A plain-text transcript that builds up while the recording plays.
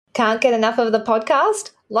Can't get enough of the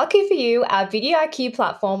podcast? Lucky for you, our Video IQ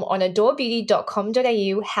platform on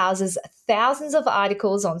adorebeauty.com.au houses thousands of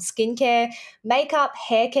articles on skincare, makeup,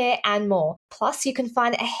 hair care, and more. Plus, you can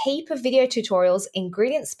find a heap of video tutorials,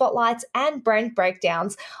 ingredient spotlights, and brand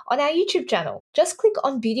breakdowns on our YouTube channel. Just click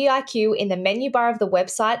on Beauty IQ in the menu bar of the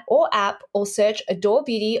website or app, or search Adore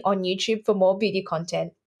Beauty on YouTube for more beauty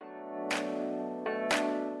content.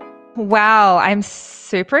 Wow, I'm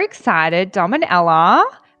super excited. Dom and Ella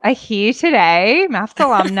are here today, Maths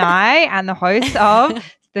alumni and the host of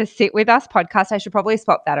the Sit With Us podcast. I should probably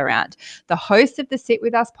swap that around. The host of the Sit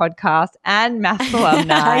With Us podcast and Maths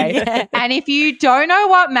alumni. Yeah. And if you don't know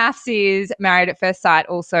what Maths is, Married at First Sight,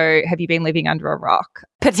 also, have you been living under a rock?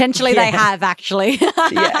 Potentially they have, actually.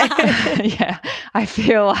 Yeah. I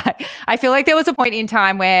feel like there was a point in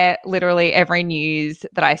time where literally every news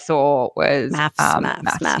that I saw was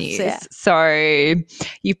maths news. Yeah. So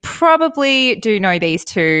you probably do know these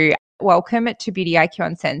two. Welcome to Beauty IQ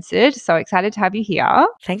Uncensored. So excited to have you here.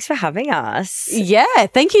 Thanks for having us. Yeah,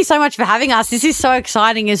 thank you so much for having us. This is so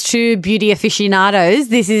exciting as two beauty aficionados.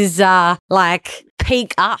 This is like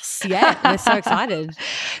peak us. Yeah, we're so excited.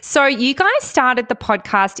 So you guys started the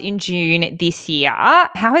podcast in June this year.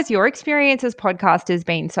 How has your experience as podcasters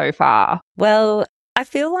been so far? Well, I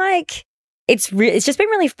feel like it's just been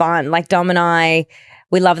really fun. Like Dom and I,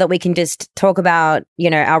 we love that we can just talk about,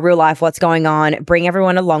 our real life, what's going on, bring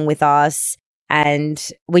everyone along with us. And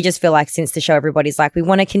we just feel like since the show, everybody's like, we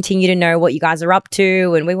want to continue to know what you guys are up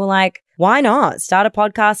to. And we were like, why not start a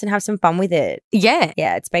podcast and have some fun with it? Yeah.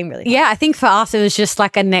 Yeah, it's been really fun. Yeah, I think for us, it was just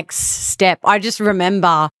like a next step. I just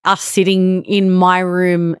remember us sitting in my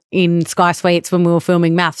room in Sky Suites when we were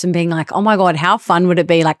filming Maths and being like, oh my God, how fun would it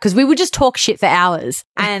be? Like, because we would just talk shit for hours.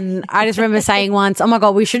 And I just remember saying once, oh my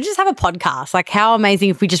God, we should just have a podcast. Like, how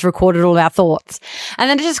amazing if we just recorded all our thoughts.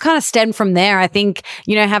 And then it just kind of stemmed from there. I think,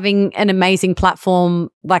 having an amazing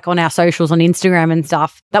platform like on our socials, on Instagram and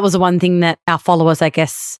stuff, that was the one thing that our followers, I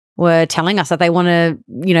guess, were telling us that they want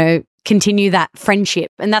to, continue that friendship.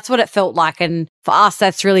 And that's what it felt like. And for us,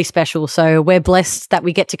 that's really special. So we're blessed that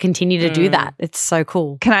we get to continue to do that. It's so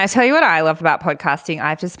cool. Can I tell you what I love about podcasting?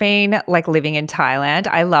 I've just been living in Thailand.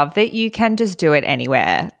 I love that you can just do it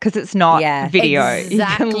anywhere because it's not video.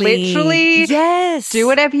 Exactly. You can literally do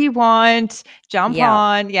whatever you want, jump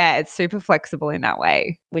on. Yeah, it's super flexible in that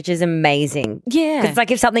way. Which is amazing. Yeah.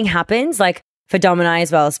 Because if something happens, for Dom and I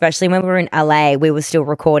as well, especially when we were in LA, we were still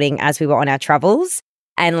recording as we were on our travels.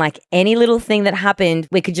 And any little thing that happened,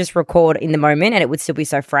 we could just record in the moment and it would still be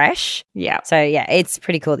so fresh. Yeah. So yeah, it's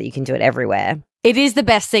pretty cool that you can do it everywhere. It is the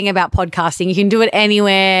best thing about podcasting. You can do it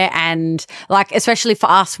anywhere. And especially for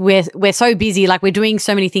us, we're so busy. We're doing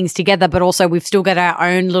so many things together, but also we've still got our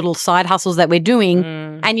own little side hustles that we're doing.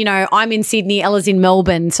 And, I'm in Sydney, Ella's in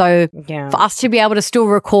Melbourne. So for us to be able to still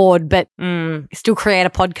record, but still create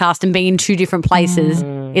a podcast and be in two different places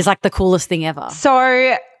is the coolest thing ever.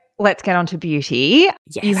 So let's get on to beauty.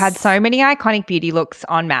 Yes. You had so many iconic beauty looks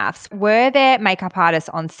on Maths. Were there makeup artists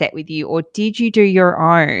on set with you or did you do your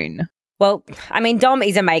own? Well, Dom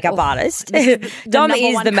is a makeup artist. Dom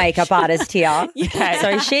is the makeup artist here.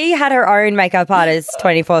 So she had her own makeup artist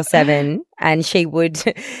 24/7 and she would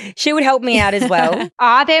help me out as well.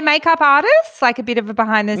 Are there makeup artists? A bit of a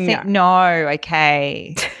behind the scenes? No.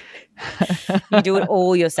 Okay. You do it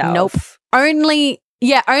all yourself. Nope. Only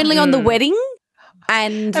on the wedding.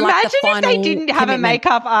 And imagine the final if they didn't have a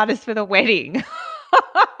makeup artist for the wedding.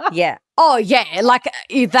 Yeah. Oh, yeah.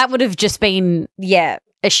 That would have just been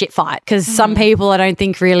a shit fight because some people I don't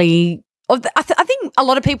think really I think a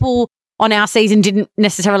lot of people on our season didn't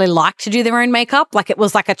necessarily like to do their own makeup. It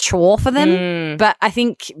was a chore for them. But I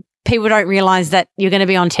think people don't realize that you're going to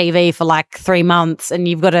be on TV for 3 months and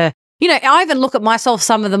you've got to I even look at myself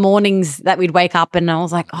some of the mornings that we'd wake up and I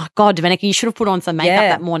was like, oh, God, Domenica, you should have put on some makeup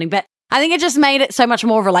that morning. But I think it just made it so much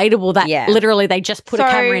more relatable that literally they just put a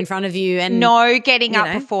camera in front of you and no getting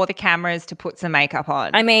up before the cameras to put some makeup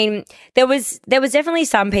on. There was definitely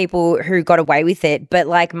some people who got away with it,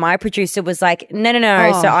 but my producer was like, no.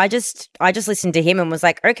 So I just listened to him and was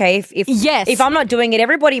like, okay, if I'm not doing it,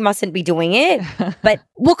 everybody mustn't be doing it. But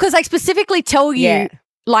because they specifically tell you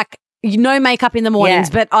no makeup in the mornings,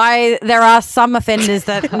 but there are some offenders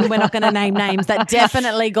that we're not going to name names that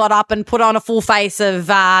definitely got up and put on a full face of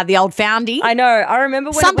the old Foundy. I know. I remember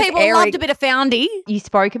when some people loved a bit of Foundy. You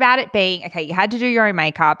spoke about it being, you had to do your own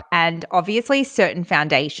makeup and obviously certain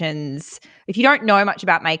foundations, if you don't know much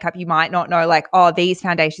about makeup, you might not know these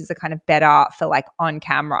foundations are kind of better for on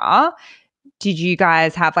camera. Did you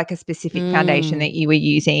guys have a specific foundation that you were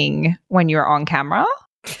using when you were on camera?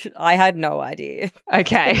 I had no idea.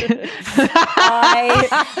 Okay.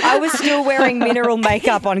 I was still wearing mineral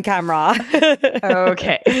makeup on camera.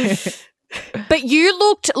 Okay. But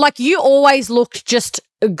you always looked just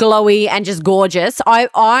glowy and just gorgeous. I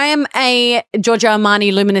am a Giorgio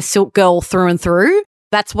Armani Luminous Silk girl through and through.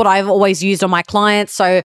 That's what I've always used on my clients.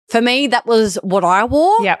 So for me, that was what I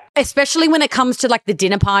wore. Yep. Especially when it comes to like the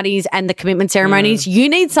dinner parties and the commitment ceremonies, you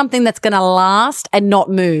need something that's going to last and not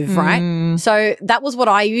move, right? So that was what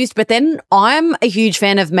I used. But then I'm a huge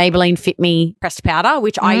fan of Maybelline Fit Me pressed powder,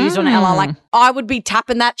 which I used on Ella. Like I would be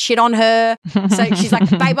tapping that shit on her. So she's like,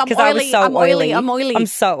 babe, I'm oily. I'm oily. I'm oily. I'm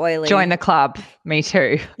so oily. Join the club. Me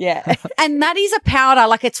too. Yeah. And that is a powder.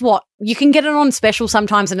 Like it's what? You can get it on special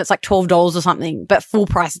sometimes and it's like $12 or something, but full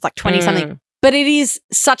price, it's like 20 something. But it is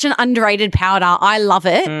such an underrated powder. I love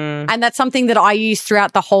it. And that's something that I used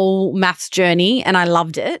throughout the whole maths journey and I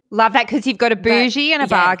loved it. Love that because you've got a bougie and a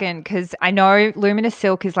bargain because I know Luminous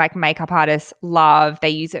Silk is like makeup artists love. They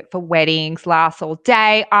use it for weddings, lasts all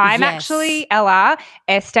day. I'm actually, Ella,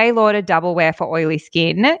 Estee Lauder Double Wear for oily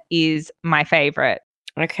skin is my favorite.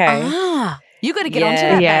 Okay. You got to get onto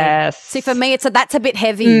that, babe. Yes. See, for me, that's a bit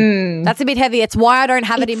heavy. That's a bit heavy. It's why I don't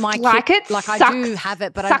have it in my like kit. it Like sucks, I do have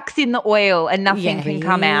it, but sucks in the oil and nothing can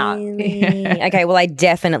come out. Okay, well, I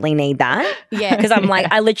definitely need that. Yeah. Because I'm like,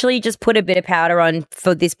 I literally just put a bit of powder on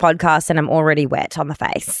for this podcast and I'm already wet on the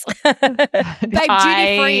face.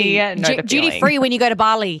 Babe, duty free when you go to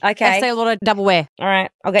Bali. Okay. Estee Lauder Double Wear. All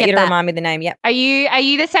right, I'll get you to that. remind me the name. Yep. Are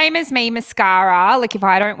you the same as me, mascara? Like if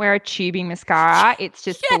I don't wear a tubing mascara, it's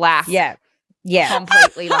just black. Yeah. Yeah.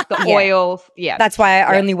 Completely like the oil. Yeah. That's why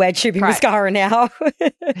I only wear tubing Right. mascara now.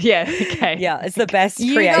 Yeah. Okay. Yeah, it's the best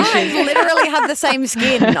You creation. guys literally have the same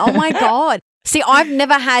skin. Oh my God. See, I've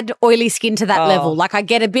never had oily skin to that level. Like I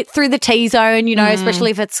get a bit through the T-zone,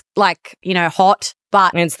 especially if it's like, hot.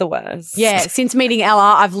 But It's the worst. yeah, since meeting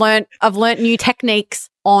Ella, I've learnt new techniques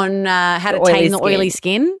on how to tame the oily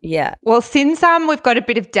skin. Yeah. Well, since we've got a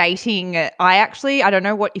bit of dating, I don't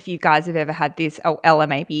know if you guys have ever had this. Oh, Ella,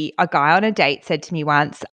 maybe a guy on a date said to me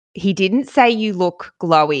once, he didn't say you look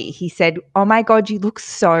glowy. He said, oh my God, you look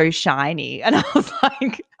so shiny. And I was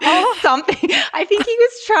like, something. I think he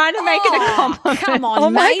was trying to make it a compliment. Come on, Oh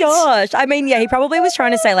my mate. gosh. I mean, yeah, he probably was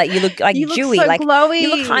trying to say like you look like You look dewy, so like glowy. you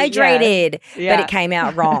look hydrated, Yeah. but it came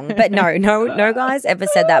out wrong. But no guys ever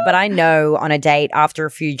said that. But I know on a date after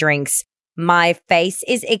a few drinks, my face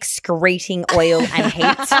is excreting oil and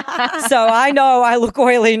heat. So I know I look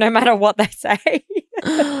oily no matter what they say.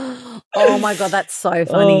 Oh my God, that's so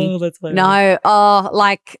funny. Oh, that's funny. No,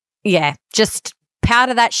 just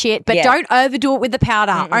powder that shit, but Yeah. don't overdo it with the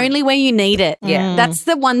powder. Only where you need it. Yeah. That's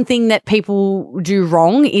the one thing that people do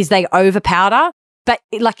wrong is they over powder. But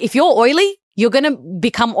like if you're oily, you're going to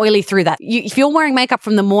become oily through that. If you're wearing makeup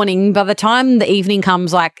from the morning, by the time the evening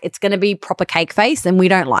comes, like it's going to be proper cake face and we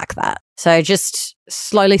don't like that. So just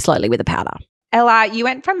slowly with the powder. Ella, you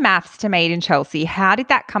went from maths to Made in Chelsea. How did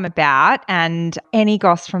that come about? And any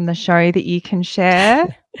goss from the show that you can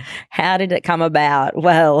share? How did it come about?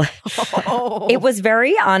 Well, it was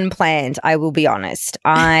very unplanned, I will be honest.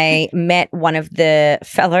 I met one of the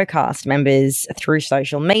fellow cast members through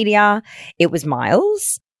social media. It was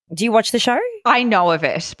Miles. Do you watch the show? I know of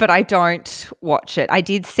it, but I don't watch it. I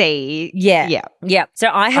did see. Yeah. So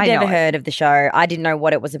I had I never know it. heard of the show. I didn't know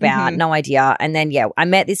what it was about. No idea. And then, I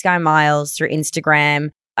met this guy, Miles, through Instagram.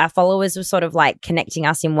 Our followers were sort of like connecting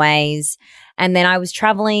us in ways. And then I was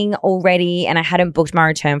traveling already and I hadn't booked my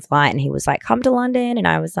return flight. And he was like, come to London. And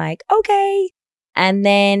I was like, okay. And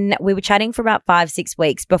then we were chatting for about 5-6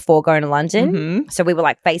 weeks before going to London. So we were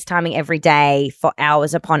like FaceTiming every day for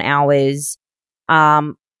hours upon hours.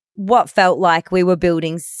 What felt like we were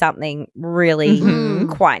building something really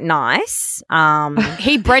quite nice.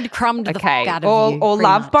 He breadcrumbed the fuck out of you. Or pretty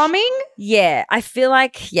love much. bombing? Yeah, I feel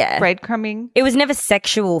like, Breadcrumbing? it was never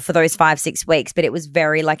sexual for those 5-6 weeks, but it was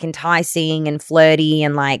very like enticing and flirty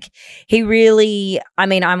and like he really,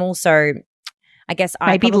 I'm also, I guess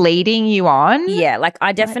Maybe leading you on? yeah, like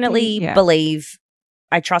I definitely yeah. believe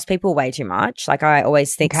I trust people way too much. Like I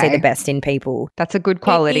always see Okay. the best in people. That's a good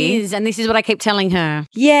quality. It is, and this is what I keep telling her.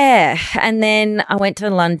 Yeah. And then I went to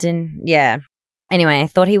London. Yeah. Anyway, I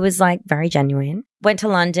thought he was like very genuine. Went to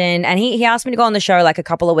London and he asked me to go on the show like a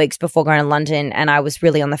couple of weeks before going to London. And I was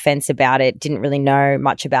really on the fence about it. Didn't really know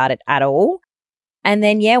much about it at all. And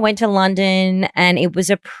then, went to London and it was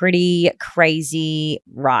a pretty crazy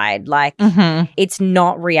ride. Like it's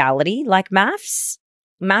not reality like maths.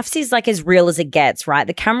 Maths is like as real as it gets, right?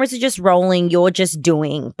 The cameras are just rolling, you're just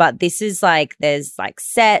doing. But this is like, there's like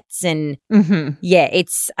sets and and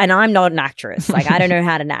I'm not an actress. Like I don't know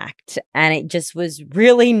how to act. And it just was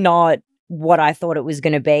really not what I thought it was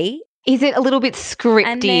going to be. Is it a little bit scripty?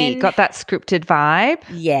 And then- Got that scripted vibe?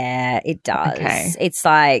 Yeah, it does. Okay. It's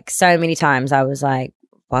like so many times I was like,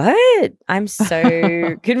 what? I'm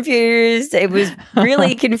so confused. It was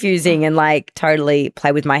really confusing and like totally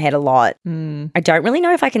play with my head a lot. Mm. I don't really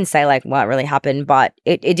know if I can say like what really happened, but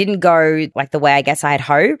it didn't go like the way I guess I had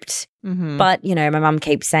hoped. Mm-hmm. But, you know, my mum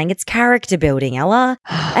keeps saying it's character building, Ella.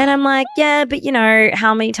 And I'm like, yeah, but you know,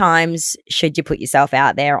 how many times should you put yourself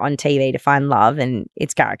out there on TV to find love? And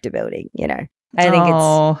it's character building, you know. I think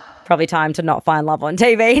it's probably time to not find love on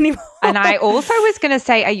TV anymore. And I also was going to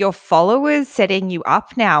say, are your followers setting you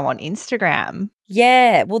up now on Instagram?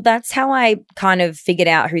 Yeah, well, that's how I kind of figured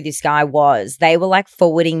out who this guy was. They were like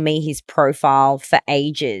forwarding me his profile for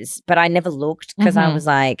ages, but I never looked because I was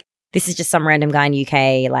like, this is just some random guy in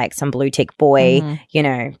UK, like some blue tick boy, you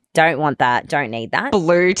know, don't want that, don't need that.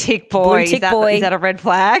 Blue tick boy. Blue tick boy. Is that a red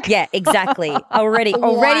flag? Yeah, exactly. Already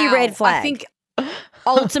Wow. red flag. I think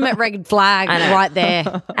ultimate red flag I know. right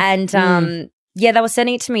there. And yeah, they were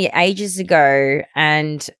sending it to me ages ago,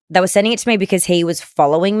 and they were sending it to me because he was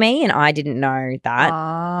following me and I didn't know that.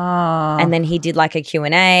 And then he did like a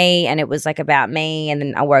Q&A and it was like about me, and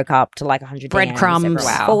then I woke up to like 100 Breadcrumbs. DMs, everyone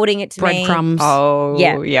Wow. forwarding it to me. Breadcrumbs. Oh,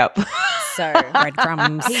 Yeah. yep. So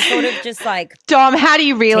Breadcrumbs. he sort of just like Dom, how do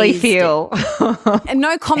you really Teased feel? And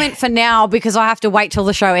no comment for now because I have to wait till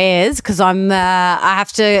the show airs because I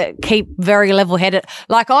have to keep very level headed.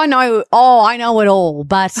 Like I know it all,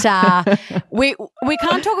 but we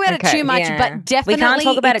can't talk about it Okay, too much. yeah. But definitely, We can't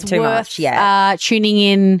talk about it it's too worth, much, yeah. tuning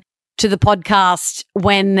in to the podcast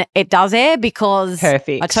when it does air because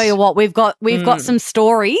Perfect. I tell you what, we've got some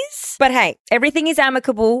stories. But hey, everything is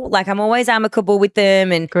amicable. Like I'm always amicable with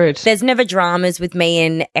them, and Good. there's never dramas with me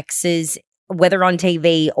and exes, whether on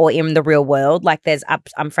TV or in the real world. Like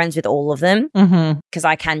I'm friends with all of them Mm-hmm. because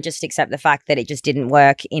I can just accept the fact that it just didn't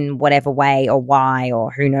work in whatever way or why or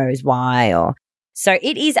who knows why or. So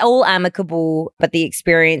it is all amicable, but the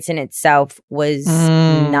experience in itself was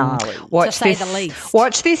gnarly. To say the least.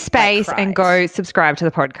 Watch this space and cried. go subscribe to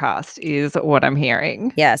the podcast is what I'm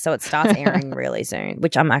hearing. Yeah, so it starts airing really soon,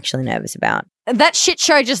 which I'm actually nervous about. That shit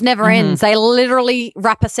show just never ends. They literally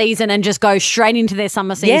wrap a season and just go straight into their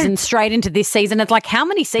summer season, straight into this season. It's like, how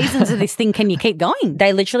many seasons of this thing can you keep going?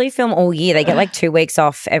 They literally film all year. They get like 2 weeks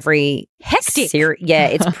off every Hectic.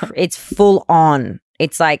 Yeah, it's full on.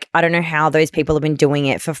 It's like, I don't know how those people have been doing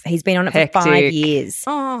it he's been on it for 5 Hectic. years.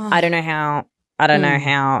 Oh. I don't know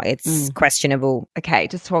how it's questionable. Okay,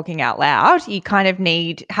 just talking out loud, you kind of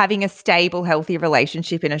need having a stable, healthy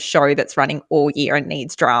relationship in a show that's running all year and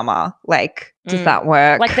needs drama. Like, does that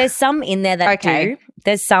work? Like there's some in there that do.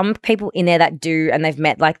 There's some people in there that do, and they've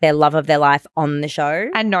met like their love of their life on the show.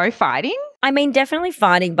 And no fighting? I mean, definitely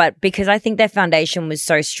fighting, but because I think their foundation was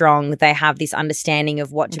so strong, they have this understanding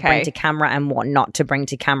of what to bring to camera and what not to bring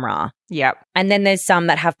to camera. Yep. And then there's some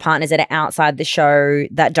that have partners that are outside the show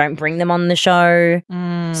that don't bring them on the show.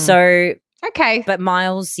 So, Okay. but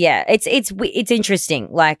Miles, yeah, it's interesting.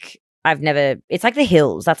 Like it's like The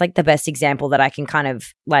Hills. That's like the best example that I can kind of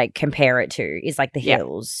like compare it to is like The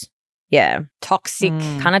Hills. Yeah. Toxic.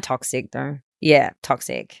 Kind of toxic though. Yeah,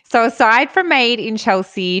 toxic. So aside from Made in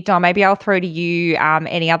Chelsea, Dom, maybe I'll throw to you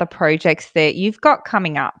any other projects that you've got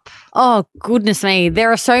coming up. Oh, goodness me.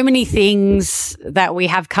 There are so many things that we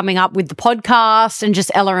have coming up with the podcast and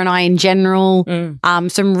just Ella and I in general.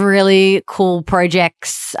 Some really cool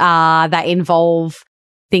projects that involve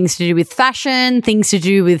things to do with fashion, things to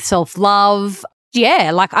do with self-love.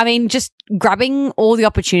 Yeah, like, I mean, just grabbing all the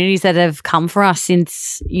opportunities that have come for us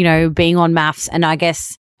since, you know, being on MAFS, and I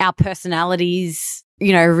guess our personalities,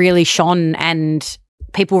 you know, really shone and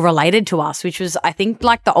people related to us, which was, I think,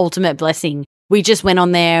 like the ultimate blessing. We just went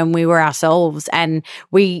on there and we were ourselves, and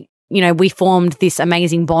we formed this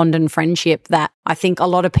amazing bond and friendship that I think a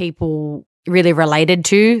lot of people really related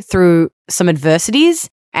to through some adversities.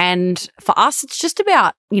 And for us, it's just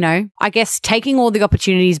about, you know, I guess taking all the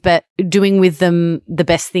opportunities, but doing with them the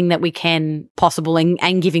best thing that we can possible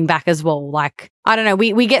and giving back as well. Like, I don't know,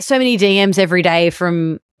 we get so many DMs every day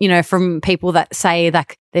from people that say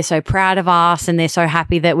like they're so proud of us and they're so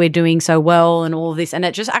happy that we're doing so well and all of this. And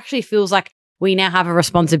it just actually feels like we now have a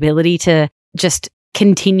responsibility to just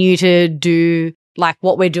continue to do like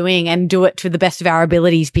what we're doing and do it to the best of our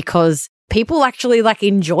abilities, because people actually like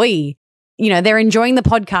enjoy, you know, they're enjoying the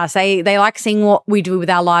podcast. They like seeing what we do with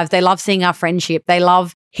our lives. They love seeing our friendship. They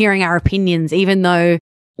love hearing our opinions, even though,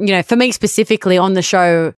 you know, for me specifically on the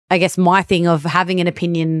show, I guess my thing of having an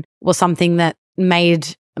opinion was something that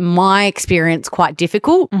made my experience quite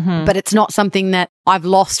difficult, but it's not something that I've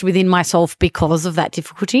lost within myself because of that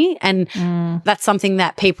difficulty. And that's something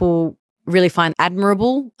that people really find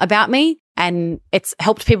admirable about me. and it's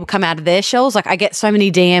helped people come out of their shells. Like I get so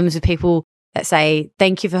many DMs with people that say,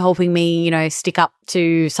 thank you for helping me, stick up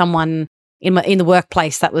to someone in the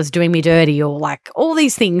workplace that was doing me dirty, or like all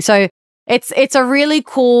these things. So it's a really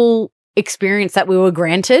cool experience that we were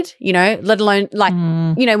granted, let alone like,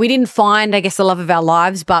 we didn't find, I guess, the love of our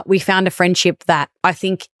lives, but we found a friendship that I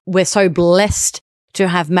think we're so blessed to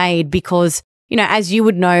have made because, as you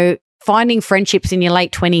would know, finding friendships in your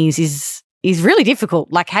late 20s is really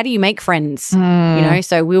difficult. Like, how do you make friends?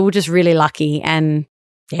 So we were just really lucky, and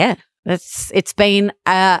yeah, it's been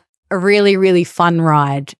a really, really fun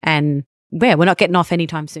ride, and yeah, we're not getting off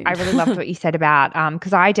anytime soon. I really loved what you said about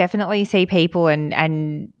because I definitely see people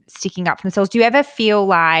and sticking up for themselves. Do you ever feel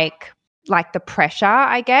like the pressure,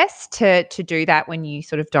 I guess, to do that when you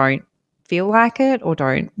sort of don't feel like it or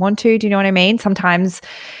don't want to? Do you know what I mean? Sometimes,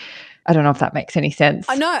 I don't know if that makes any sense.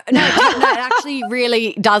 No, it actually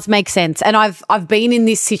really does make sense. And I've been in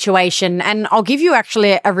this situation, and I'll give you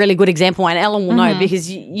actually a really good example, and Ellen will know because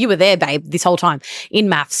you were there, babe, this whole time in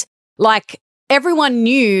maths. Like, everyone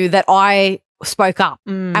knew that I spoke up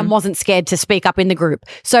and wasn't scared to speak up in the group.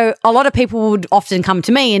 So a lot of people would often come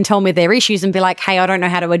to me and tell me their issues and be like, hey, I don't know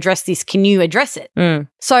how to address this. Can you address it?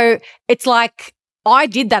 So it's like I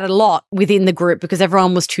did that a lot within the group because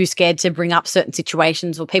everyone was too scared to bring up certain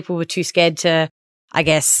situations, or people were too scared to, I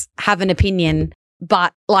guess, have an opinion.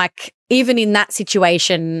 But like, even in that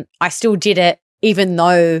situation, I still did it, even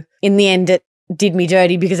though in the end it did me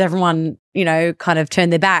dirty because everyone, kind of turned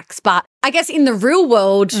their backs. But I guess in the real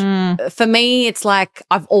world, for me, it's like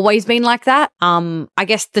I've always been like that. I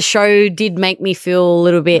guess the show did make me feel a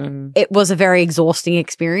little bit, it was a very exhausting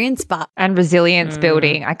experience, and resilience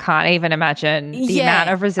building. I can't even imagine the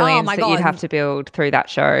amount of resilience that you'd have to build through that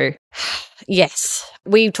show. Yes.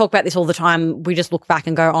 We talk about this all the time. We just look back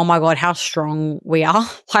and go, oh my God, how strong we are.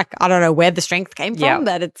 Like, I don't know where the strength came from,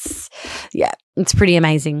 but it's pretty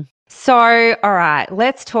amazing. So, all right,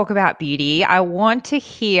 let's talk about beauty. I want to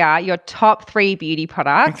hear your top 3 beauty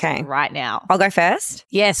products right now. I'll go first.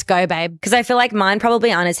 Yes, go, babe. Because I feel like mine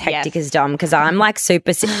probably aren't as hectic as Dom, because I'm like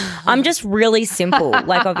I'm just really simple.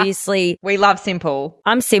 Like, obviously. We love simple.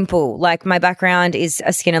 I'm simple. Like, my background is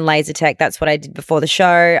a skin and laser tech. That's what I did before the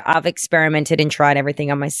show. I've experimented and tried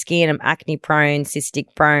everything on my skin. I'm acne prone, cystic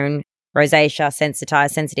prone, rosacea,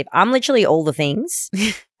 sensitized, sensitive. I'm literally all the things.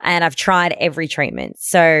 And I've tried every treatment.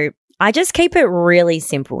 So I just keep it really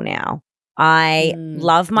simple now. I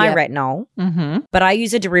love my retinol, but I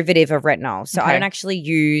use a derivative of retinol. So I don't actually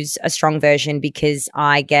use a strong version because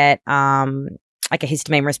I get like a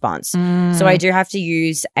histamine response. So I do have to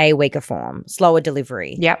use a weaker form, slower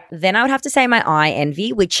delivery. Yep. Then I would have to say my Eye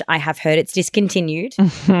Envy, which I have heard it's discontinued.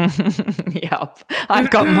 Yep. I've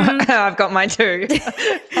got mine too.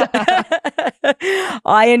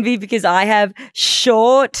 Eye Envy, because I have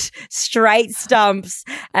short, straight stumps,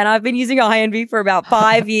 and I've been using Eye Envy for about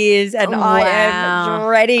 5 years, and I am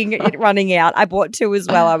dreading it running out. I bought 2 as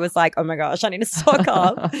well. I was like, oh my gosh, I need to stock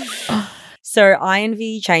up. So Eye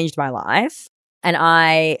Envy changed my life, and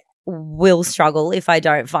I will struggle if I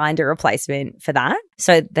don't find a replacement for that.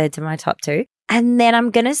 So they're to my top 2. And then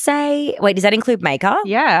I'm going to say, wait, does that include makeup?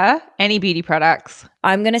 Yeah, any beauty products.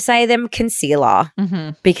 I'm going to say them concealer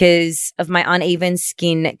because of my uneven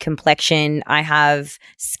skin complexion. I have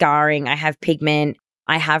scarring, I have pigment,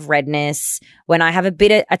 I have redness. When I have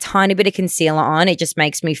a tiny bit of concealer on, it just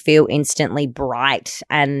makes me feel instantly bright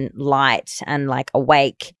and light and like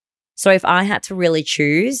awake. So if I had to really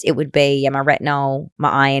choose, it would be my retinol, my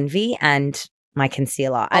Eye Envy, and my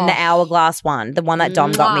concealer. And the Hourglass one, the one that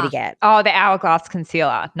Dom got me to get. Oh, the Hourglass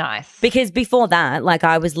concealer. Nice. Because before that, like,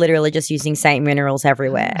 I was literally just using Saint Minerals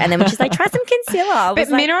everywhere. And then when she's like, try some concealer. But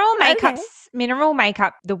mineral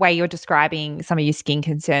makeup, the way you're describing some of your skin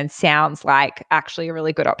concerns sounds like actually a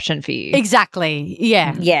really good option for you. Exactly.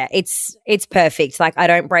 Yeah. Yeah, it's perfect. Like, I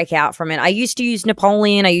don't break out from it. I used to use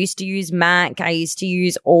Napoleon. I used to use MAC. I used to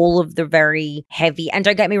use all of the very heavy. And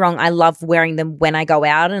don't get me wrong, I love wearing them when I go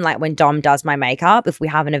out and like when Dom does my makeup, if we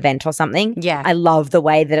have an event or something. Yeah. I love the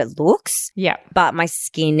way that it looks. Yeah. But my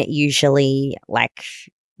skin usually like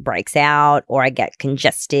breaks out, or I get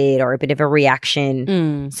congested, or a bit of a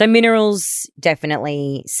reaction. So minerals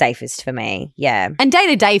definitely safest for me. Yeah. And day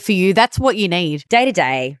to day for you, that's what you need. Day to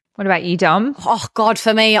day. What about you, Dom? Oh God,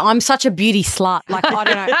 for me, I'm such a beauty slut. Like, I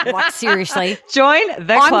don't know, like, seriously. Join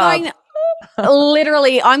the club.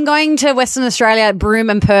 I'm going to Western Australia, Broome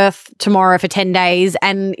and Perth tomorrow for 10 days.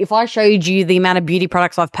 And if I showed you the amount of beauty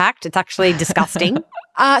products I've packed, it's actually disgusting.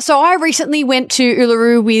 So I recently went to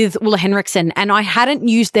Uluru with Ulla Henriksen and I hadn't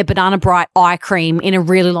used their Banana Bright eye cream in a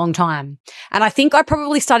really long time. And I think I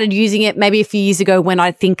probably started using it maybe a few years ago when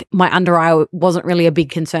I think my under eye wasn't really a big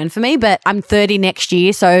concern for me, but I'm 30 next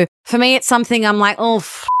year. So for me, it's something I'm like,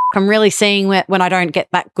 I'm really seeing when I don't get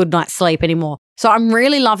that good night's sleep anymore. So I'm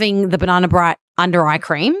really loving the Banana Bright under eye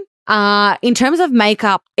cream. In terms of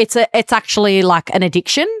makeup, it's actually like an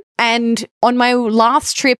addiction. And on my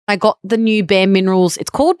last trip, I got the new Bare Minerals. They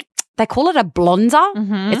call it a blonzer.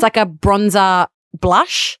 Mm-hmm. It's like a bronzer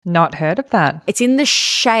blush. Not heard of that. It's in the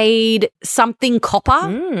shade something copper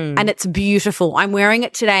and it's beautiful. I'm wearing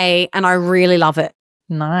it today and I really love it.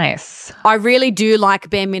 Nice. I really do like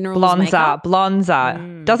Bare Minerals makeup.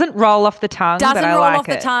 Blonzer. Doesn't roll off the tongue, but I like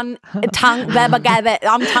it. I'm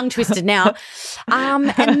tongue twisted now. And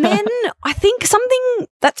then I think something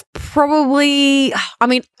that's probably, I'm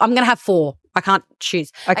going to have 4. I can't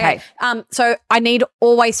choose. Okay. So I need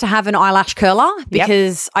always to have an eyelash curler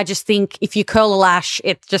because I just think if you curl a lash,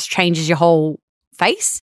 it just changes your whole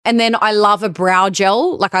face. And then I love a brow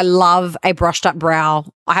gel. Like I love a brushed up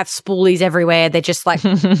brow. I have spoolies everywhere. They're just like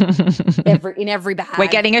in every bag. We're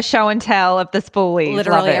getting a show and tell of the spoolies.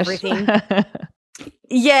 Literally everything.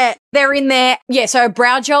 Yeah, they're in there. Yeah, so a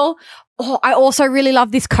brow gel. Oh, I also really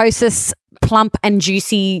love this Kosas Plump and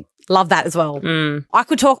Juicy. Love that as well.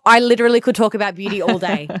 I literally could talk about beauty all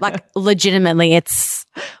day. Like legitimately,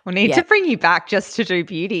 we need to bring you back just to do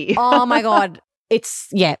beauty. Oh my God.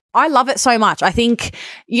 I love it so much. I think,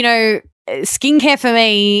 skincare for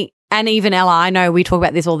me and even Ella, I know we talk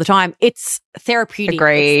about this all the time. It's therapeutic.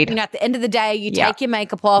 Agreed. At the end of the day, you take your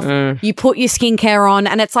makeup off, you put your skincare on,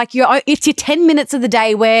 and it's like it's your 10 minutes of the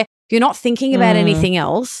day where you're not thinking about anything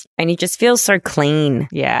else. And you just feel so clean.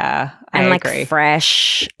 Yeah, I and agree.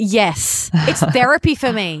 Fresh. Yes. It's therapy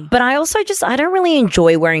for me. But I also I don't really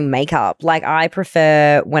enjoy wearing makeup. Like I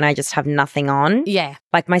prefer when I just have nothing on. Yeah.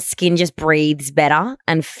 Like my skin just breathes better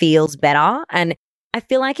and feels better. And I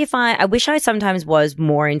feel like I wish I sometimes was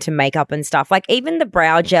more into makeup and stuff. Like even the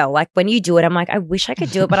brow gel, like when you do it, I'm like, I wish I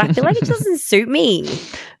could do it, but I feel like it doesn't suit me.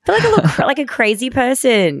 I feel like I look like a crazy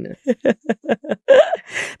person.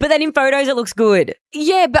 But then in photos, it looks good.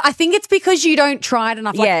 Yeah, but I think it's because you don't try it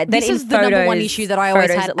enough. Like, this is the number one issue that I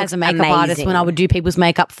always had as a makeup artist when I would do people's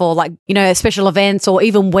makeup for special events or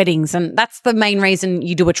even weddings. And that's the main reason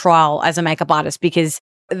you do a trial as a makeup artist because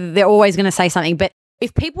they're always going to say something. But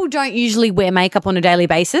if people don't usually wear makeup on a daily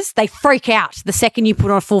basis, they freak out the second you put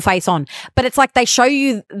on a full face on. But it's like they show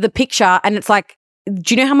you the picture and it's like,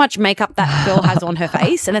 do you know how much makeup that girl has on her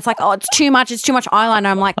face? And it's like, oh, it's too much eyeliner.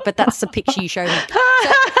 I'm like, but that's the picture you showed me. So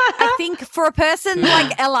I think for a person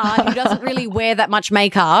like Ella who doesn't really wear that much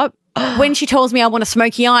makeup, when she tells me I want a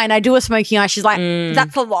smoky eye and I do a smoky eye, she's like,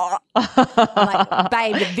 that's a lot. I'm like,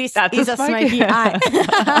 babe, this is a smoky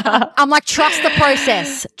eye. I'm like, trust the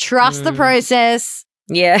process. Trust the process.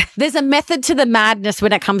 Yeah. There's a method to the madness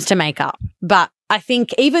when it comes to makeup. But I think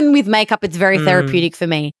even with makeup, it's very therapeutic for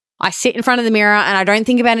me. I sit in front of the mirror and I don't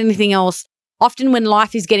think about anything else. Often when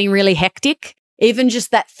life is getting really hectic, even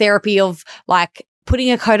just that therapy of like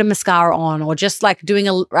putting a coat of mascara on or just like doing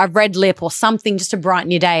a red lip or something just to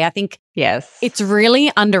brighten your day, I think it's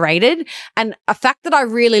really underrated. And a fact that I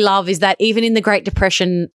really love is that even in the Great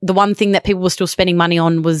Depression, the one thing that people were still spending money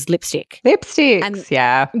on was lipstick. Lipsticks,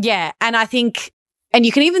 yeah. Yeah, and I think, and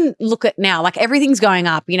you can even look at now, like everything's going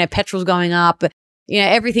up, petrol's going up,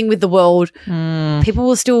 everything with the world. People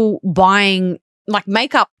were still buying, like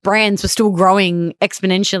makeup brands were still growing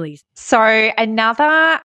exponentially. So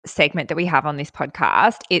another segment that we have on this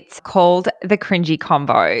podcast, it's called the Cringy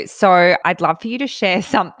Combo. So I'd love for you to share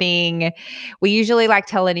something. We usually like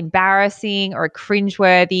tell an embarrassing or a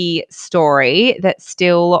cringeworthy story that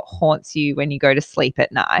still haunts you when you go to sleep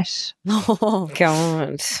at night. Oh,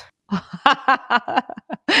 God.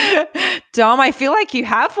 Dom, I feel like you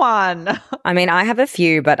have one. I mean, I have a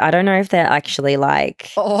few, but I don't know if they're actually like...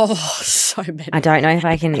 Oh, so many. I don't know if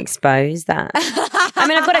I can expose that. I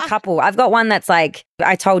mean, I've got a couple. I've got one that's like,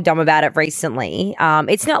 I told Dom about it recently.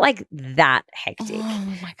 It's not like that hectic.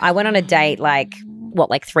 Oh, my God. I went on a date like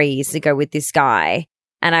 3 years ago with this guy.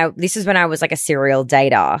 And this is when I was like a serial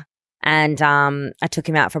dater. And I took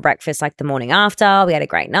him out for breakfast like the morning after. We had a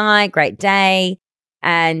great night, great day.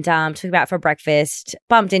 And took him out for breakfast,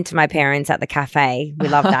 bumped into my parents at the cafe. We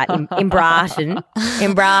love that in Brighton.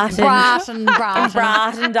 In Brighton,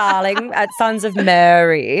 darling, at Sons of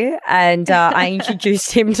Mary. And I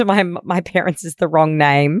introduced him to my parents as the wrong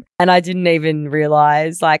name. And I didn't even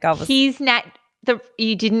realise, like, I was... you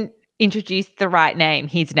didn't introduce the right name,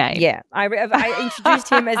 his name. Yeah. I introduced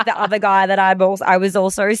him as the other guy that I was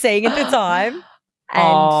also seeing at the time.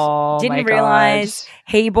 And didn't realize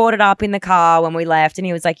he brought it up in the car when we left, and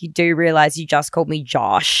he was like, "You do realize you just called me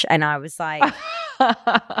Josh?" And I was like, "No,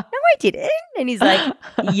 I didn't." And he's like,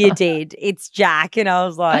 "You did. It's Jack." And I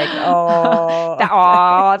was like, "Oh,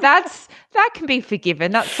 that can be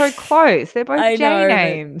forgiven. That's so close. They're both J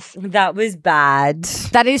names. That was bad."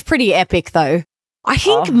 That is pretty epic, though. I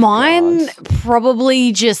think mine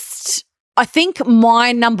probably just. I think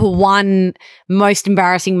my number one most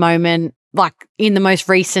embarrassing moment, like in the most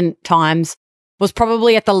recent times, was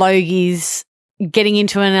probably at the Logies getting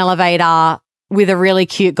into an elevator with a really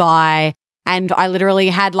cute guy, and I literally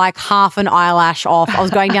had like half an eyelash off. I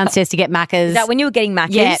was going downstairs to get Macca's. Is that when you were getting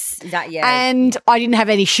Macca's? Yeah. And I didn't have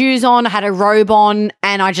any shoes on. I had a robe on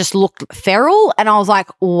and I just looked feral, and I was like,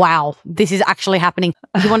 wow, this is actually happening.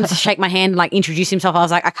 He wanted to shake my hand and like introduce himself. I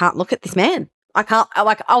was like, I can't look at this man. I can't,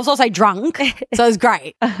 like, I was also drunk, so it was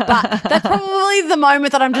great. But that's probably the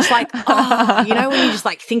moment that I'm just like, oh, you know, when you just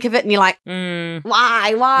like think of it and you're like,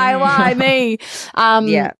 why me?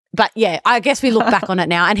 Yeah. But yeah, I guess we look back on it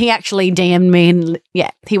now, and he actually DM'd me, and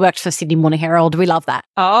yeah, he worked for Sydney Morning Herald. We love that.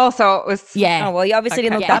 Oh, so it was. Yeah. Oh, well, you obviously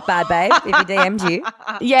didn't look that bad, babe, if he DM'd you.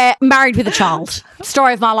 Yeah, married with a child.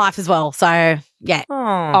 Story of my life as well. So yeah.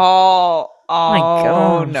 Oh my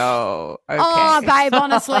God. No. Okay. Oh, babe,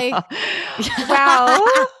 honestly. Well,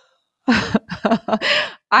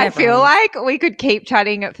 I feel like we could keep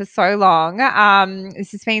chatting for so long.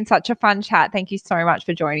 This has been such a fun chat. Thank you so much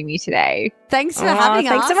for joining me today. Thanks for having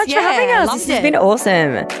us. Thanks so much for having us. This has been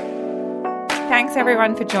awesome. Thanks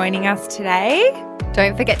everyone for joining us today.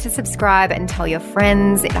 Don't forget to subscribe and tell your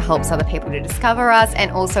friends. It helps other people to discover us. And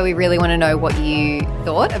also, we really want to know what you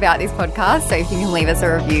thought about this podcast. So if you can leave us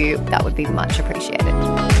a review, that would be much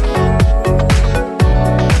appreciated.